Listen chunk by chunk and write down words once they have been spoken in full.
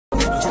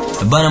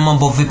Bana,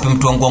 mambo vipi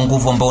mtu wangu wa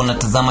nguvu ambao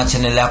unatazama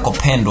channel yako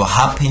pendwa?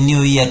 Happy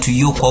New Year to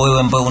you kwa wewe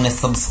ambaye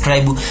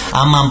unasubscribe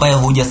ama ambaye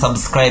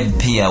hujasubscribe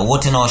pia.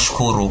 Wote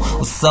nawashukuru.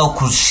 Usisahau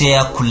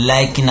kushare,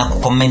 kulike na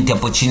kucomment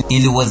hapo chini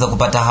ili uweze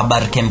kupata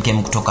habari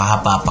kemkem kutoka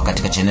hapa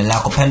katika channel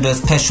yako pendwa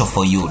special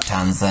for you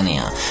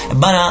Tanzania.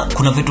 Bana,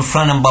 kuna vitu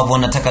fulani ambavyo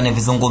nataka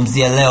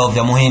nivizungumzie leo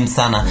vya muhimu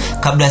sana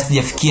kabla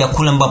sijafikia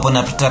kule ambapo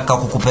nataka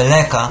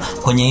kukupeleka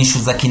kwenye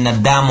issue za kina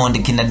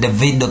Diamond, kina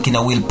Davido,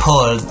 kina Willy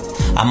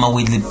ama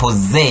Willy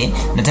Pose.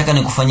 Nataka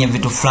nikufanyie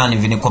vitu fulani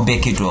vinikwambie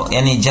kitu,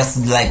 yani just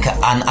like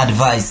an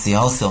advice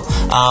also.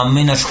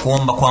 Mimi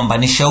nakuomba kwamba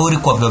nishauri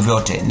kwa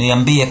vyovyote,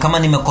 niambie kama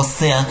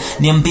nimekosea,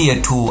 niambie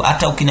tu.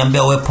 Hata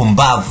ukiniambia wewe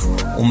pumbavu,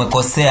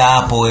 umekosea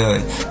hapo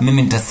wewe,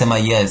 mimi nitasema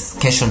yes,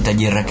 kesho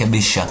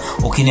nitajirekebisha.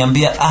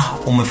 Ukiniambia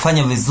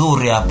umefanya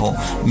vizuri hapo,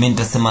 mimi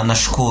nitasema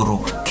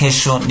nashukuru,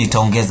 kesho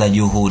nitaongeza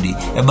juhudi.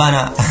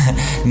 Bana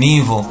ni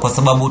hivyo, kwa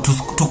sababu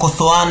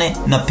tukosoane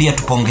na pia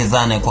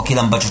tupongezane kwa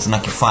kila ambacho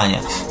tunakifanya.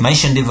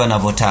 Maisha ndivyo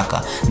yanavyotaka.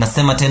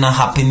 Nasema tena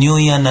happy new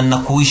year, na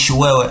ninakuishi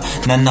wewe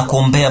na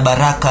ninakuombea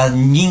baraka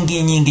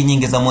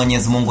nyingi za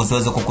Mwenyezi Mungu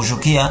ziweze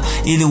kukushukia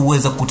ili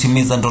uweze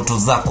kutimiza ndoto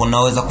zako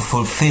na uweze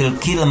kufulfill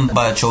kila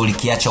ambacho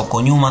ulikiacha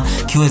huko nyuma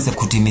kiweze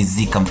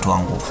kutimizika mtu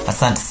wangu.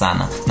 Asante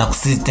sana. Na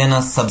kusisi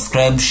tena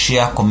subscribe,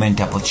 share, comment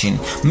hapo chini.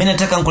 Mimi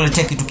nataka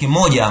nikuletee kitu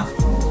kimoja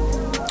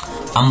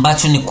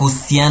ambacho ni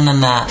kuhusiana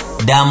na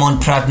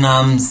Diamond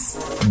Platnumz,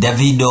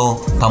 Davido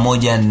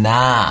pamoja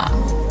na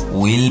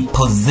Willy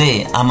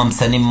Pose ama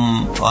msanii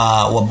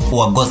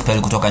wa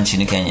gospel kutoka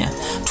nchini Kenya.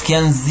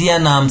 Tukianzia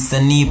na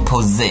msanii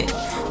Pose.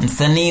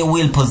 Msanii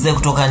Willy Pose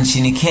kutoka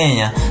nchini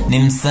Kenya ni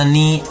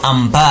msanii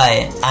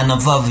ambaye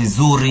anavaa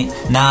vizuri,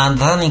 na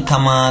nadhani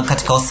kama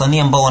katika wasanii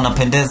ambao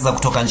wanapendeza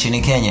kutoka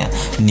nchini Kenya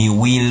ni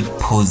Willy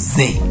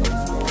Pose.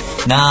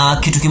 Na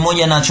kitu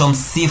kimoja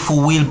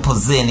nachomsifu Willy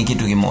Pose ni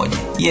kitu kimoja,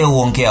 yeye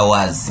huongea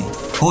wazi.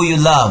 Who you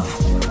love?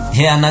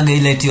 Anaga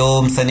ile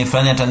tio msanii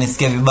fulani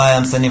atanisikia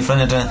vibaya, msanii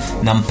fulani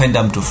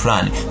nampenda mtu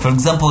fulani. For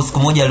example, siku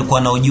moja alikuwa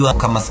anaujua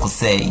kama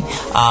sikosei,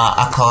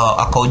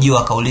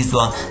 akaujua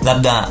akaulizwa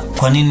labda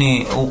kwa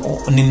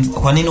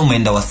nini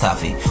umeenda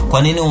Wasafi?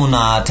 Kwa nini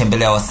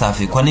unatembelea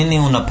Wasafi? Kwa nini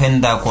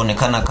unapenda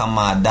kuonekana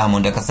kama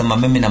Diamond? Akasema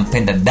mimi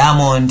nampenda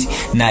Diamond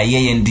na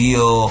yeye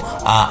ndio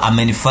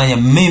amenifanya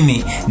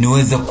mimi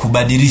niweze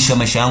kubadilisha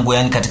maisha yangu,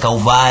 yani katika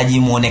uvaaji,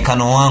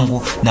 muonekano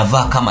wangu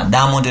navaa kama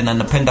Diamond na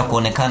napenda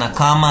kuonekana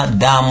kama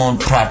Diamond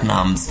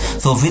Platnumz.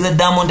 So vile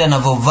Diamond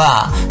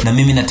anavovaa na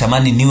mimi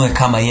natamani niwe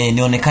kama yeye,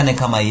 nionekane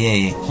kama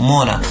yeye.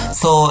 Umeona?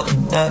 So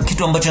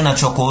kitu ambacho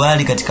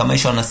nachokubali katika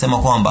maisha, wanasema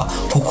kwamba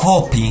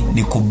kukopi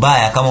ni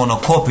kubaya kama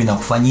unakopi na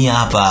kufanyia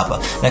hapa,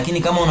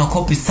 lakini kama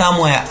unakopi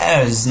somewhere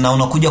else na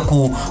unakuja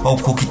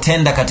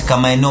kukitenda katika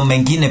maeneo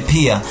mengine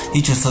pia,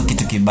 hicho sio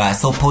kitu kibaya.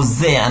 So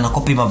Pose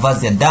anakopi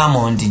mavazi ya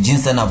Diamond,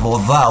 jinsi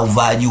anavovaa,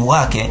 uvaaji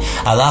wake,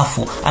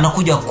 alafu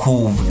anakuja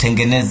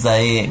kutengeneza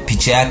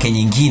picha yake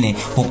nyingine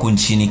huku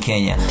nchini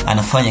Kenya.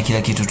 Anafanya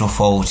kila kitu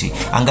tofauti.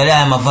 Angalia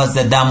haya mavazi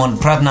ya Diamond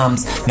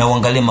Platnumz na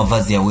uangalie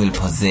mavazi ya Willy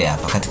Pose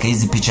hapa katika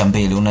hizi picha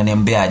mbili,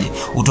 unaniambiaje?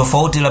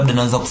 Utofauti labda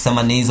naweza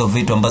kusema ni hizo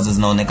vitu ambazo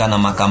zinaonekana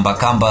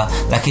makamba,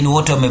 lakini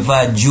wote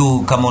wamevaa juu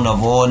kama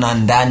unavyoona,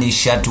 ndani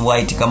shirt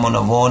white kama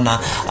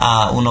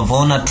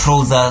unavyoona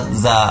trouser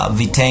za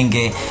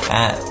vitenge.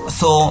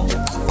 So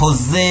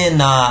Pose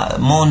na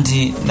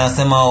Mondi,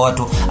 nasema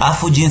watu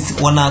afu jinsi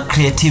wana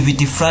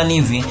creativity fulani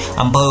hivi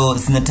ambayo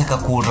zinataka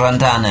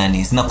kurandana,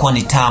 yani zinakuwa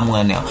ni tamu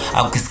yani.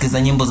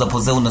 Ukisikiza nyimbo za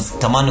Pose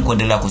unatamani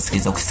kuendelea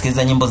kusikiza,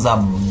 ukisikiza nyimbo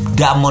za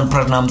Diamond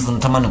Platnumz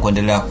unatamani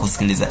kuendelea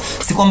kusikiliza.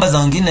 Si kwamba za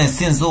wengine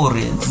si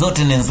nzuri,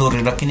 zote ni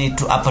nzuri, lakini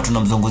hapa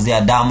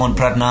tunamzunguzia Diamond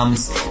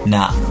Platnumz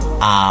na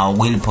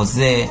Willy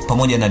Pose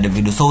pamoja na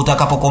Davido. So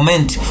utakapo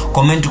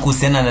comment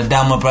kuhusiana na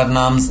Diamond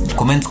Platnumz,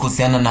 comment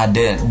kuhusiana na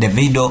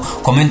Davido,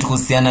 comment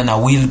kuhusiana na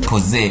Willy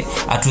Pose.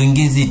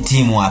 Atuingizi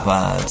timu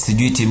hapa,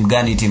 sijui timu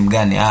gani.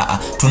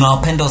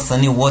 Tunawapenda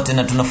wasanii wote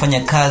na tunafanya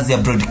kazi ya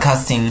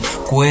broadcasting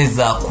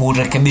kuweza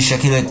kurekebisha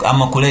kile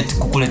ama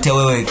kukuletea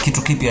wewe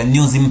kitu kipya,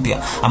 news mpya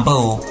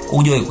ambayo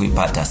hujawahi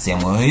kuipata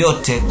sehemu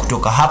yoyote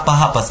kutoka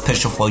hapa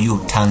special for you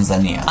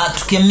Tanzania.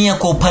 Tukiamia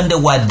kwa upande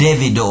wa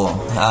Davido,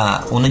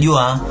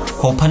 unajua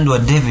kwa upande wa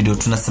Davido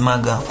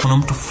tunasemaga kuna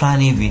mtu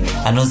fulani hivi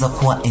anaweza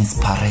kuwa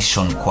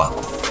inspiration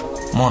kwako.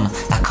 Umeona?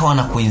 Akawa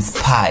na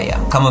kuinspire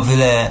kama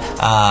vile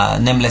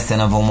Nameless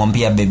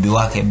anavyomwambia baby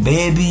wake,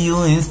 baby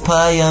you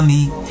inspire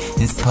me.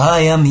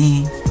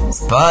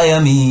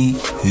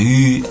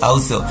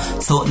 Also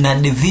so na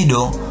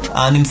Davido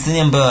ni msanii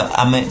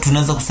ambaye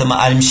tunaweza kusema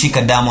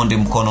alimshika Diamond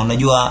mkono.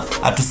 Unajua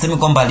hatusemi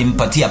kwamba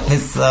alimpatia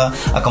pesa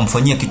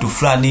akamfanyia kitu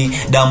fulani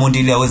Diamond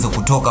ili aweze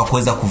kutoka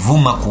kuweza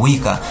kuvuma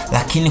kuwika,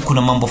 lakini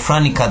kuna mambo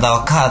fulani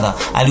kadha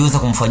aliweza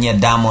kumfanyia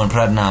Diamond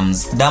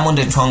Platnumz. Diamond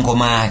atoa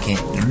ngoma yake,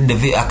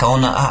 Davido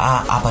akaona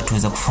hapa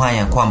tuweza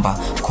kufanya kwamba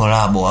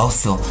collabo, au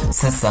sio?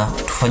 Sasa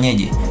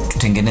tufanyeje?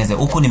 Tutengeneze.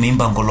 Huku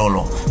nimeimba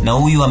ngololo na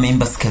huyu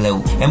ameimba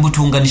skeleu. Hebu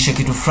tuunganishe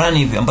kitu fulani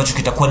hivi ambacho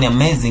kitakuwa ni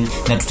amazing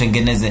na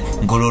tutengeneze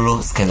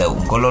ngololo skeleu.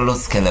 Ngololo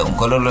skeleu,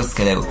 ngololo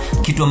skeleu.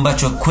 Kitu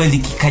ambacho kweli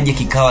kikaja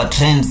kikawa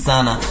trend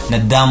sana na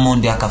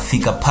Diamond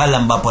akafika pale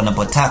ambapo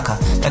anapotaka,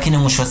 lakini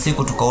mwisho wa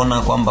siku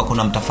tukaona kwamba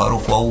kuna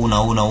mtafaruku wa huu na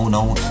huu na huu na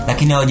huu.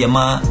 Lakini hao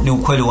jamaa ni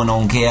ukweli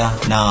wanaongea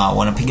na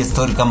wanapiga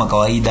story kama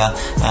kawaida.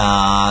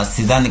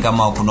 Sidhani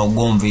kama kuna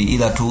ugomvi,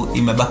 ila tu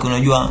imebaki,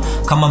 unajua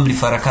kama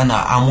mlifarakana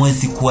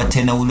hamwezi kuwa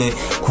tena ule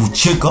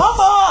kucheka.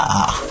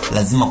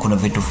 Lazima kuna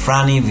vitu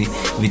fulani hivi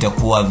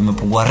vitakuwa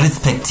vimepungua,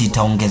 respect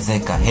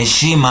itaongezeka,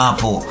 heshima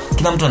hapo.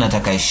 Kila mtu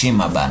anataka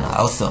heshima bana.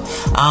 Also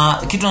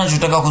kitu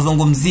ninachotaka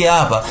kuzungumzia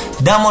hapa,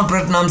 Diamond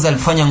Platnumz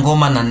alifanya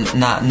ngoma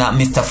na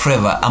Mr.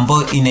 Flavor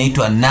ambayo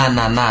inaitwa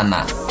Nana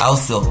Nana.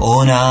 Also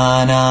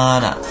ona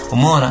nana.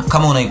 Umeona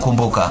kama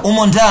unaikumbuka.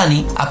 Umo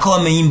ndani akawa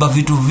ameimba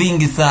vitu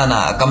vingi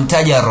sana,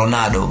 akamtaja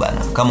Ronaldo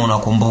bana. Kama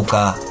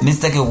unakumbuka. Mimi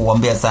sitaki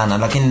kukuambia sana,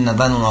 lakini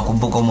nadhani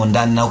unakumbuka umo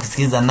ndani, na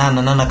ukisikiza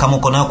Nana Nana kama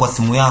uko nayo kwa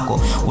simu yako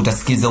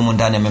utasikiza umo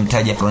ndani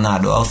amemtaja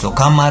Ronaldo. Also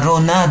kama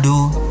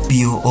Ronaldo,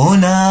 bio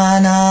ona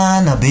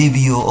nana,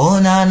 baby yo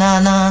ona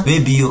nana,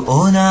 baby yo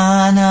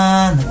ona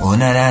nana,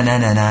 ona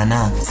nana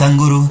nana,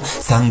 sanguru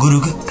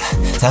sanguru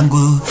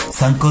sanguru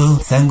sanguru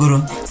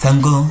sanguru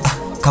sanguru,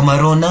 kama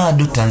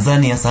Ronaldo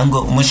Tanzania sango.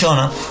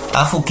 Umeshaona?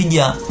 Alafu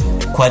ukija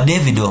kwa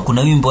Davido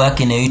kuna wimbo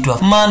yake inaitwa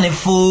Money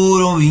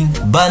Follow You,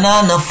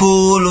 Banana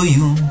Follow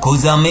You,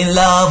 cause I'm in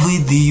love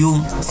with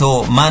you.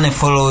 So money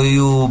follow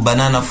you,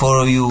 banana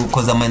follow you,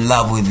 cause I'm in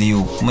love with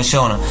you.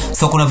 Umeshaona?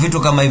 So kuna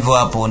vitu kama hivyo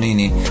hapo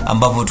nini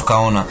ambavyo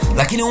tukaona.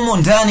 Lakini humo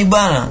ndani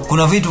bana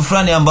kuna vitu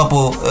fulani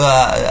ambapo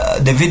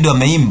Davido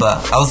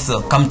ameimba, also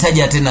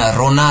kamtaja tena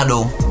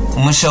Ronaldo.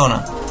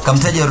 Umeshaona?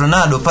 Kamtaja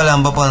Ronaldo pale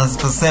ambapo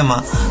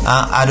anasema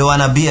I don't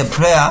wanna be a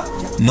player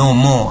no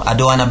more, I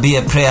don't wanna be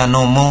a player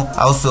no more.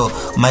 Also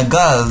my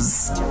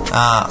girls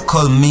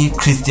call me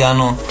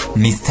Cristiano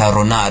Mr.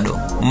 Ronaldo.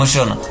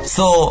 Umeshaona?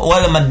 So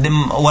wale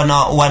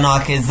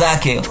wanawake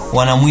zake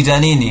wanamuita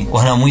nini?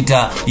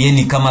 Wanamuita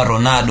yeni kama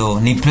Ronaldo,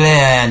 ni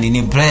player, yani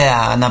ni player,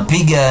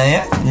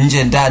 anapiga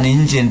nje ndani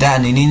nje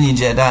ndani nini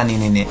nje ndani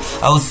nini.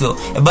 Also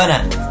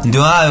bana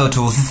ndio hayo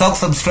tu. Usisahau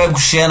kusubscribe,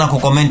 kushare na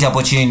kucomment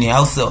hapo chini.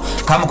 Also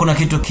kama kuna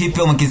kitu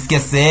kipya umekisikia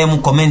sehemu,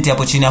 comment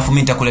hapo chini afu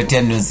mimi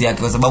nitakuletea news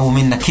yake, kwa sababu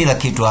mimi na kila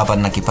kitu hapa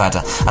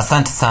ninakipata.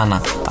 Asante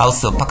sana.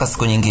 Also paka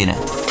siku nyingine.